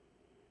Claiborne.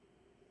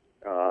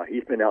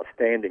 He's been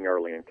outstanding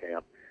early in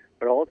camp,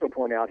 but I'll also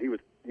point out he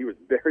was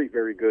very,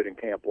 very good in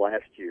camp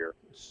last year,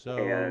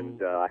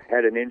 and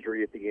had an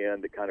injury at the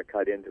end that kind of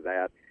cut into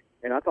that.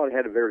 And I thought he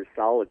had a very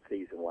solid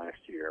season last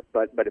year.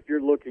 But if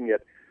you're looking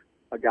at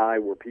a guy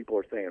where people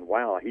are saying,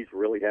 wow, he's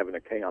really having a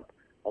camp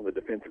on the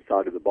defensive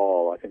side of the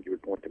ball, I think you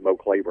would point to Mo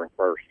Claiborne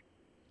first.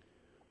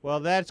 Well,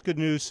 that's good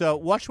news. So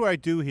watch what I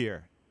do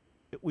here.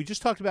 We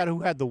just talked about who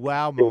had the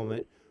wow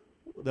moment.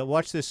 Now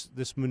watch this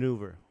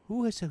maneuver.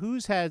 Who is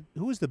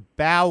the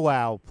bow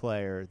wow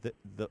player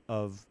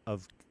of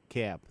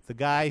camp? The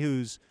guy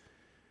who's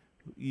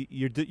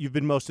you've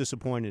been most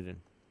disappointed in.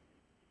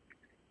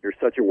 You're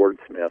such a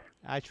wordsmith.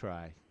 I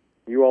try.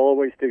 You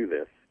always do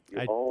this.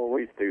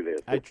 Always do this.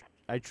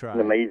 I try. It's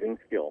an amazing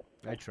skill.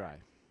 I try.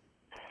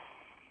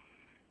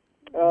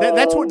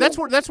 That's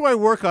what I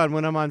work on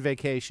when I'm on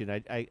vacation.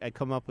 I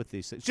come up with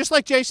these things, just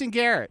like Jason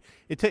Garrett.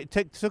 It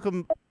took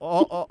him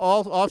all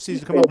off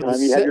season to come up with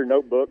this. You have your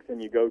notebooks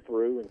and you go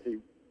through and see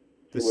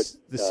what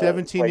the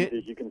 17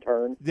 places you can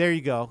turn. There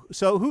you go.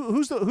 So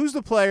who's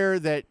the player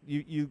that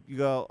you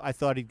go, I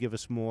thought he'd give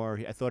us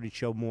more. I thought he'd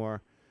show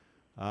more.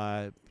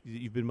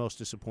 You've been most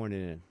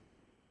disappointed in?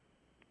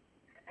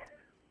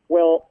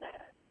 Well,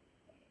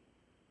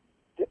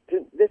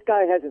 this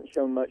guy hasn't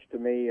shown much to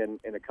me in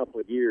a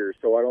couple of years,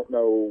 so I don't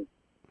know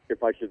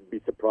if I should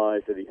be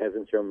surprised that he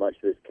hasn't shown much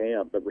this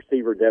camp. But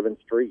receiver Devin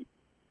Street,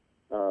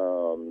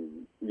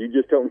 You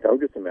just don't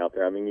notice them out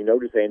there. I mean, you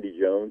notice Andy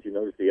Jones, you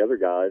notice the other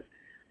guys,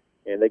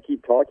 and they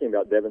keep talking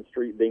about Devin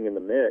Street being in the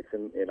mix,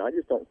 and I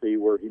just don't see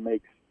where he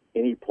makes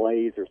any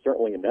plays, or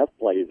certainly enough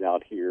plays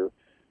out here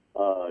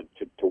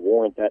to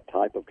warrant that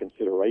type of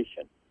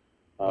consideration.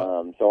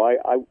 So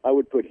I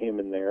would put him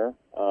in there.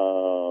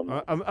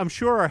 I'm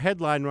sure our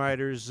headline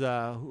writers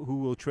who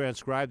will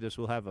transcribe this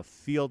will have a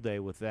field day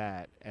with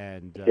that.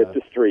 And hit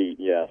the street,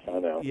 yes, I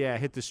know. Yeah,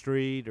 hit the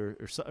street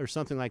or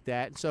something like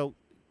that. So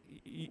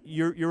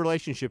your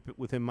relationship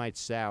with him might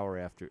sour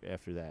after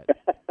that.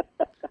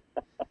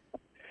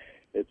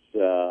 It's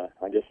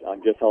I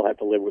guess I'll have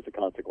to live with the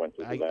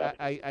consequences of that.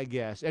 I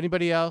guess.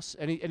 Anybody else?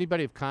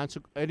 Anybody of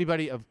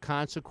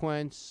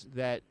consequence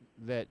that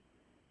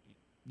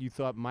you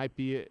thought might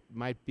be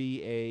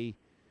a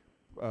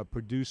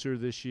producer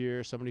this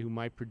year, somebody who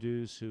might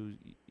produce, who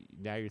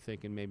now you're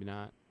thinking maybe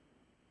not?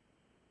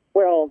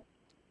 Well,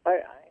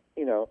 I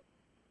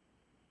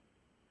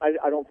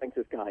don't think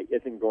this guy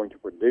isn't going to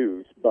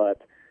produce,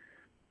 but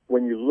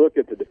when you look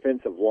at the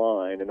defensive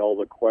line and all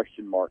the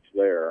question marks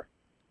there,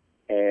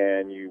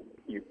 and you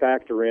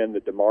factor in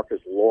that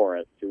DeMarcus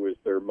Lawrence, who is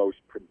their most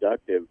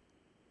productive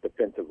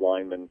defensive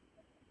lineman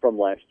from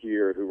last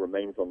year, who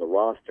remains on the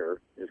roster,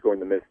 is going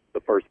to miss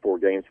the first 4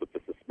 games with the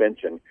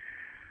suspension,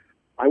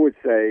 I would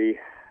say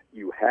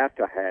you have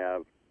to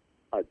have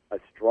a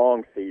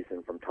strong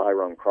season from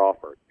Tyrone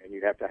Crawford, and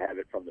you have to have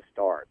it from the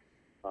start.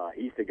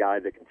 He's the guy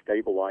that can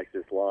stabilize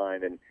this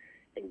line and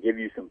give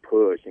you some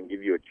push and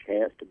give you a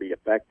chance to be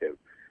effective.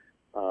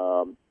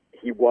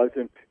 He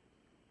wasn't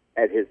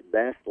at his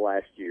best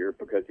last year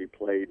because he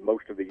played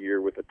most of the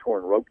year with a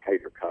torn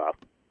rotator cuff,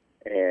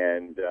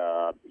 and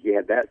he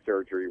had that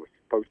surgery. Was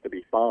supposed to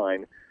be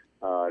fine.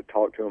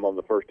 Talked to him on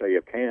the first day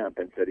of camp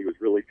and said he was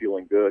really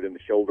feeling good and the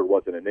shoulder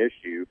wasn't an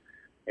issue,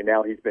 and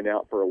now he's been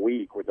out for a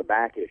week with a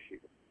back issue.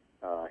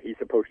 He's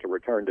supposed to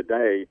return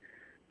today.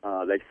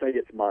 They say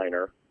it's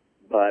minor,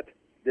 but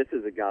this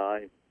is a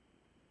guy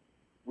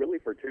really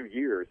for 2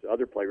 years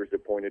other players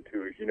have pointed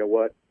to as, you know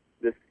what,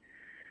 this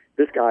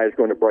guy is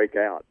going to break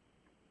out.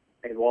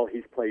 And while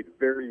he's played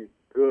very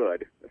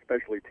good,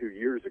 especially 2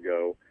 years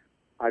ago,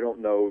 I don't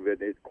know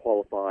that it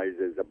qualifies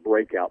as a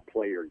breakout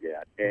player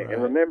yet.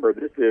 And remember,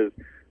 this is,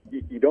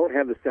 you don't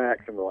have the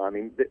sacks from the line. I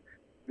mean,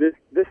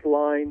 this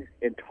line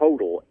in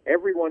total,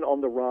 everyone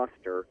on the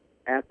roster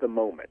at the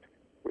moment,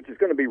 which is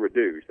going to be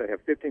reduced, they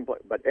have 15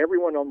 players, but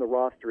everyone on the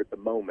roster at the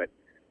moment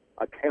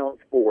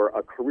accounts for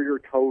a career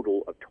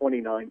total of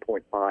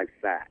 29.5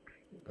 sacks.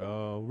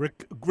 Oh,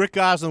 Rick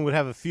Goslin would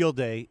have a field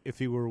day if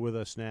he were with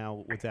us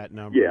now with that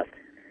number. Yes,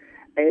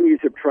 and you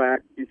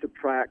subtract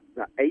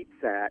the 8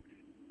 sacks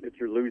that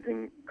you're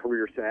losing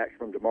career sacks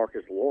from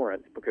DeMarcus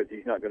Lawrence because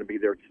he's not going to be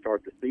there to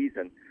start the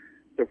season.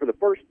 So for the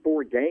first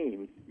 4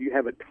 games, you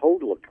have a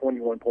total of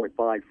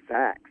 21.5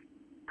 sacks,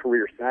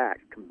 career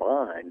sacks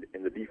combined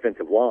in the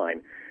defensive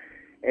line.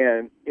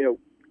 And,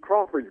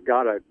 Crawford's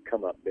got to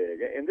come up big.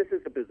 And this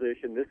is the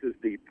position, this is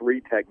the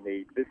 3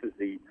 technique, this is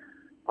the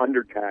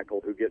under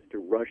tackle who gets to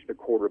rush the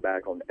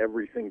quarterback on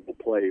every single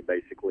play,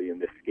 basically, in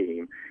this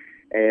scheme.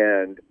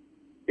 And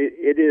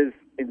it is,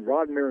 in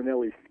Rod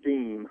Marinelli's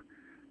scheme,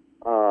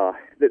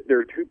 that there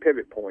are 2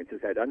 pivot points.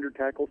 It's that under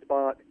tackle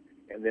spot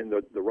and then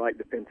the right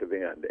defensive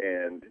end.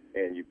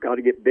 And you've got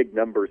to get big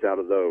numbers out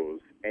of those.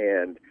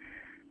 And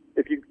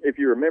if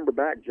you remember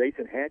back,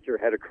 Jason Hatcher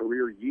had a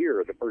career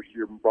year the first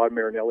year Rod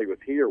Marinelli was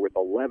here with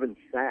 11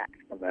 sacks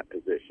from that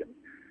position.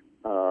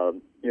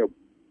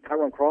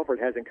 Tyrone Crawford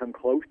hasn't come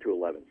close to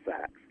 11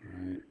 sacks.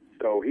 Right.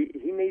 So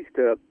he needs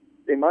to,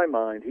 in my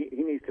mind,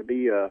 he needs to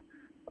be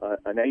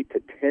an 8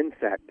 to 10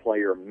 sack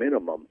player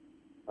minimum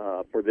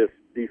for this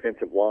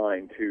defensive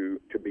line to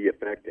be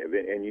effective.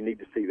 And you need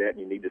to see that, and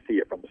you need to see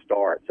it from the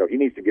start. So he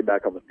needs to get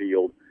back on the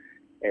field,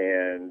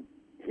 and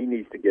he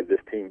needs to give this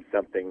team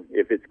something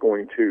if it's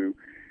going to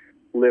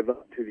live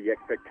up to the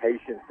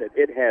expectations that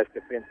it has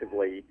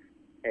defensively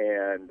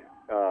and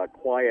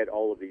quiet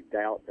all of the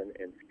doubts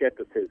and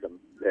skepticism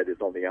that is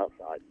on the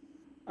outside.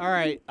 All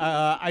right.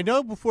 I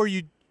know before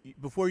you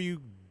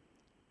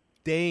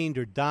deigned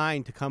or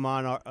dined to come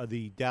on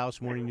the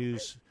Dallas Morning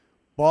News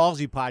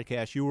Ballzy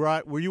podcast,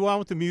 were you on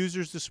with the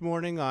Musers this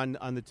morning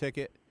on the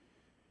ticket?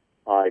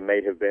 I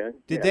may have been.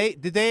 Did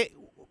they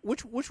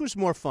which was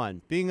more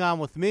fun, being on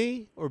with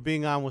me or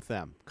being on with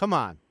them? Come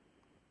on,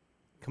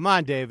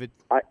 David.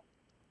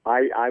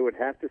 I would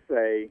have to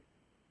say,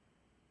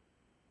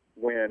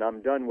 when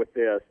I'm done with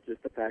this,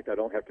 just the fact I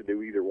don't have to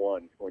do either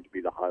one is going to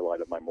be the highlight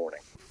of my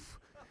morning.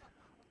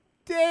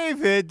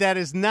 David, that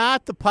is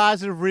not the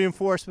positive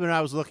reinforcement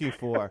I was looking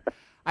for.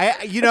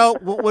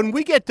 When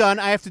we get done,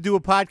 I have to do a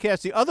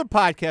podcast. The other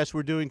podcast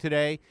we're doing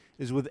today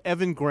is with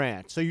Evan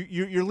Grant. So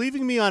you're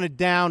leaving me on a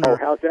downer. Oh,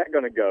 how's that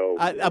going to go?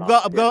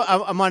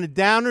 I'm on a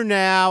downer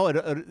now.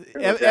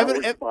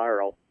 Evan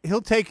spiral.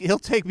 He'll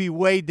take me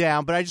way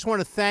down. But I just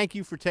want to thank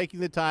you for taking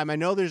the time. I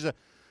know there's a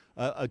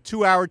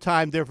 2-hour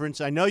time difference.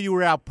 I know you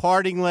were out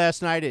partying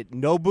last night at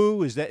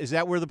Nobu. Is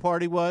that where the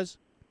party was?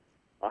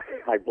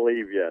 I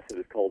believe, yes. It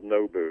is called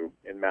Nobu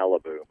in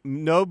Malibu.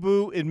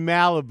 Nobu in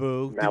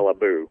Malibu.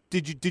 Malibu.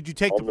 Did you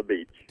take on the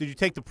beach? Did you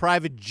take the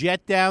private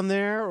jet down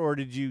there, or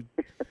did you?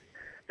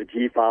 The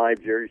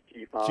G5, Jerry's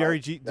G5.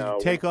 Did you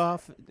take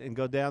off and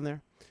go down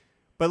there?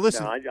 But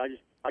listen, no,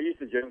 I used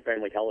the Jim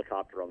family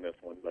helicopter on this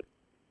one, but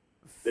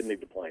didn't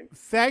need the plane.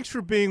 Thanks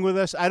for being with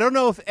us. I don't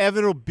know if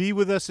Evan will be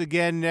with us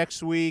again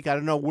next week. I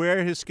don't know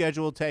where his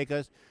schedule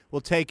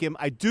will take him.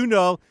 I do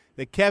know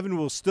that Kevin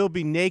will still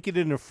be naked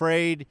and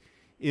afraid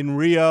in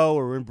Rio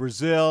or in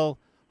Brazil.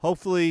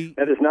 Hopefully,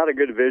 that is not a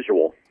good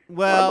visual.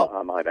 Well,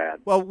 I might add.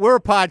 Well, we're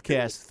a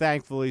podcast,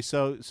 thankfully,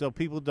 so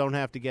people don't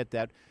have to get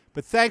that.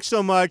 But thanks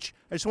so much.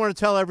 I just want to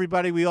tell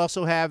everybody we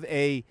also have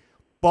a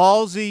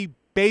Ballzy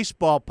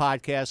baseball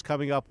podcast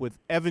coming up with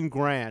Evan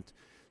Grant.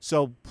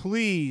 So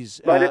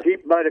please. But if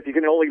you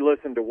can only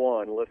listen to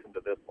one, listen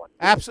to this one.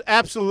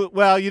 Absolutely.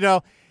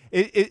 Well,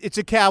 it's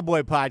a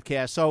Cowboy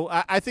podcast, so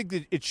I think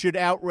that it should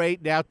outrate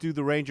and outdo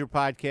the Ranger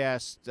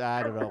podcast.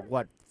 I don't know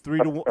what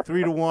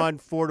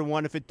 3-1,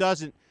 4-1. If it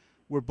doesn't,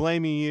 we're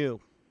blaming you.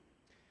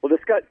 Well,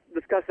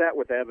 discuss that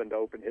with Evan to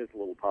open his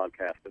little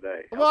podcast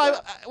today.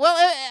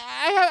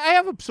 I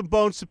have some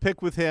bones to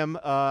pick with him.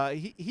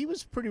 He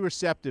was pretty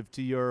receptive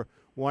to your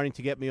wanting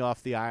to get me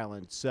off the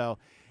island. So,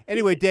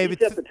 anyway, David,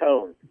 he set the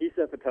tone. He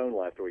set the tone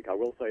last week. I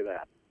will say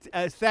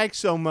that. Thanks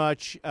so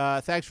much.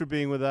 Thanks for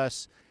being with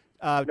us.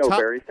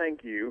 Barry,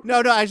 thank you.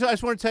 No, I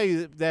just want to tell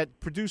you that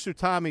producer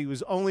Tommy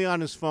was only on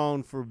his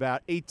phone for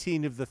about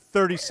 18 of the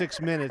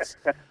 36 minutes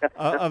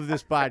of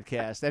this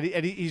podcast,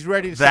 and he's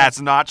ready to. That's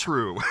not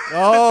true.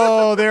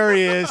 Oh, there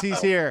he is.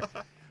 He's here.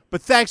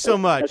 But thanks so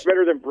much. That's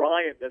better than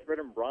Brian. That's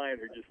better than Brian,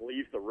 who just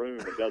leaves the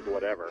room and does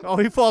whatever. Oh,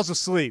 he falls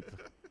asleep.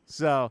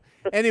 So,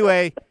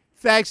 anyway,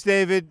 thanks,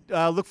 David.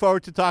 Look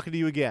forward to talking to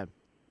you again.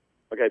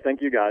 Okay, thank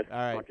you, guys. All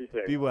right. Talk to you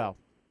soon. Be well.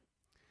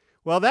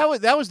 Well,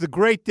 that was the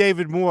great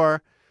David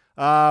Moore.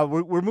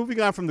 We're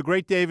moving on from the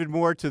great David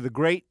Moore to the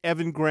great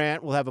Evan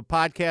Grant. We'll have a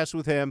podcast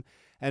with him.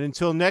 And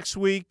until next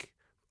week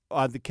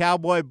on the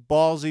Cowboy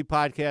Ballzy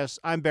podcast,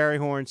 I'm Barry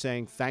Horn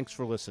saying thanks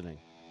for listening.